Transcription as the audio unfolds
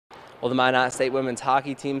Well, the Minot State women's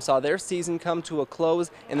hockey team saw their season come to a close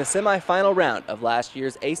in the semifinal round of last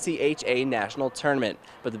year's ACHA National Tournament.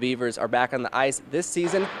 But the Beavers are back on the ice this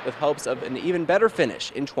season with hopes of an even better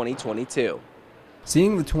finish in 2022.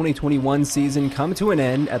 Seeing the 2021 season come to an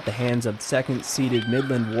end at the hands of second-seeded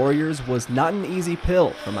Midland Warriors was not an easy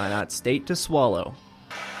pill for Minot State to swallow.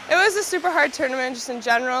 It was a super hard tournament just in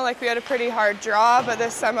general. We had a pretty hard draw, but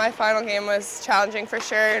this semifinal game was challenging for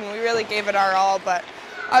sure, and we really gave it our all, but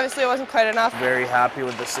obviously it wasn't quite enough. Very happy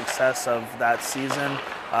with the success of that season.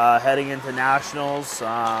 Heading into nationals, we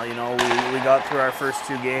got through our first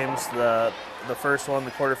two games. The first one,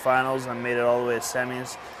 the quarterfinals, and made it all the way to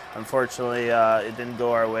semis. Unfortunately, it didn't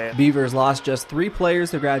go our way. Beavers lost just 3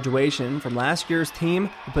 players to graduation from last year's team,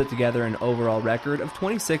 who put together an overall record of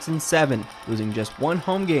 26-7, losing just 1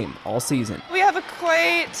 home game all season. We have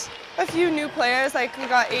quite a few new players, we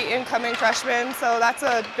got 8 incoming freshmen, so that's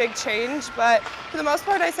a big change, but for the most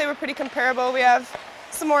part I'd say we're pretty comparable. We have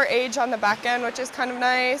some more age on the back end, which is kind of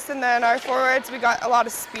nice, and then our forwards, we got a lot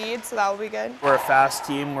of speed, so that will be good. We're a fast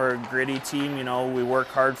team, we're a gritty team, we work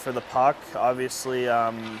hard for the puck. Obviously,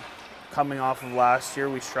 coming off of last year,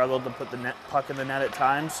 we struggled to put the puck in the net at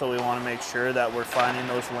times, so we want to make sure that we're finding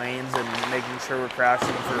those lanes and making sure we're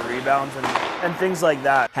crashing for rebounds and things like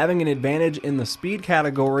that. Having an advantage in the speed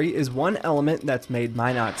category is one element that's made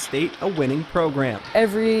Minot State a winning program.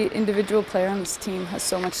 Every individual player on this team has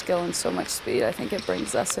so much skill and so much speed. I think it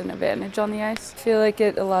brings us an advantage on the ice. I feel like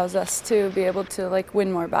it allows us to be able to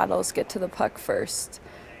win more battles, get to the puck first,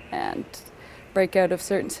 and break out of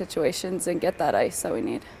certain situations and get that ice that we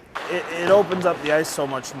need. It opens up the ice so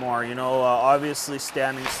much more, obviously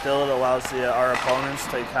standing still, it allows our opponents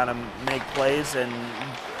to kind of make plays and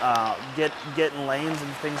get in lanes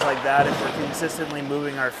and things like that. If we're consistently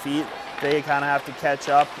moving our feet, they kind of have to catch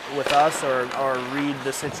up with us or read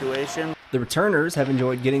the situation. The returners have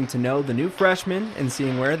enjoyed getting to know the new freshmen and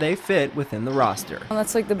seeing where they fit within the roster. Well,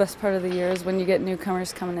 that's the best part of the year is when you get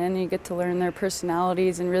newcomers coming in and you get to learn their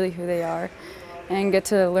personalities and really who they are, and get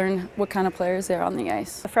to learn what kind of players they are on the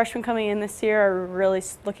ice. The freshmen coming in this year are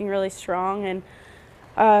looking really strong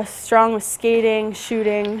and strong with skating,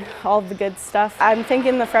 shooting, all of the good stuff. I'm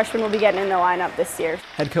thinking the freshmen will be getting in the lineup this year.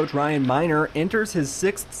 Head coach Ryan Miner enters his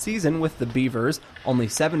 6th season with the Beavers, only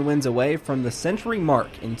 7 wins away from the century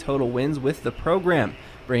mark in total wins with the program,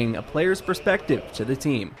 bringing a player's perspective to the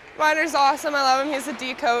team. Miner's awesome. I love him. He's a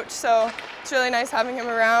D coach, so it's really nice having him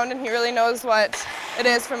around, and he really knows what it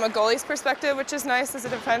is from a goalie's perspective, which is nice as a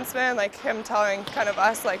defenseman, him telling kind of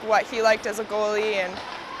us what he liked as a goalie, and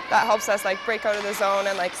that helps us break out of the zone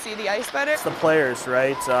and see the ice better. It's the players,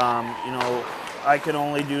 right? I can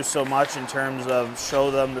only do so much in terms of show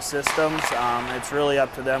them the systems. It's really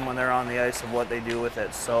up to them when they're on the ice of what they do with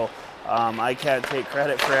it. So I can't take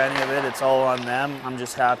credit for any of it. It's all on them. I'm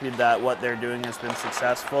just happy that what they're doing has been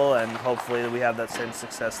successful, and hopefully we have that same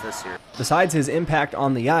success this year. Besides his impact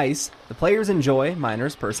on the ice, the players enjoy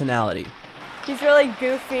Miner's personality. He's really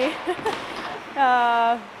goofy.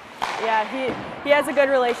 Yeah, he has a good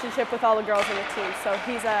relationship with all the girls on the team, so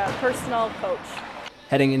he's a personal coach.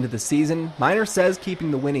 Heading into the season, Miner says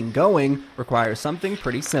keeping the winning going requires something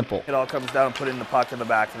pretty simple. It all comes down to putting the puck in the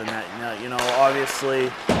back of the net.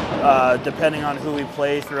 Obviously, depending on who we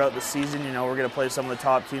play throughout the season, we're going to play some of the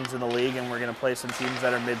top teams in the league, and we're going to play some teams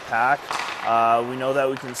that are mid-pack. We know that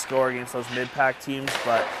we can score against those mid-pack teams,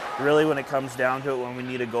 but really when it comes down to it, when we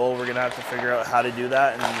need a goal, we're going to have to figure out how to do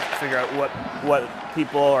that and figure out what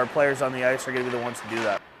people or players on the ice are going to be the ones to do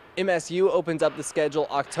that. MSU opens up the schedule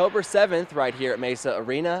October 7th right here at Mesa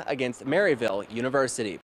Arena against Maryville University.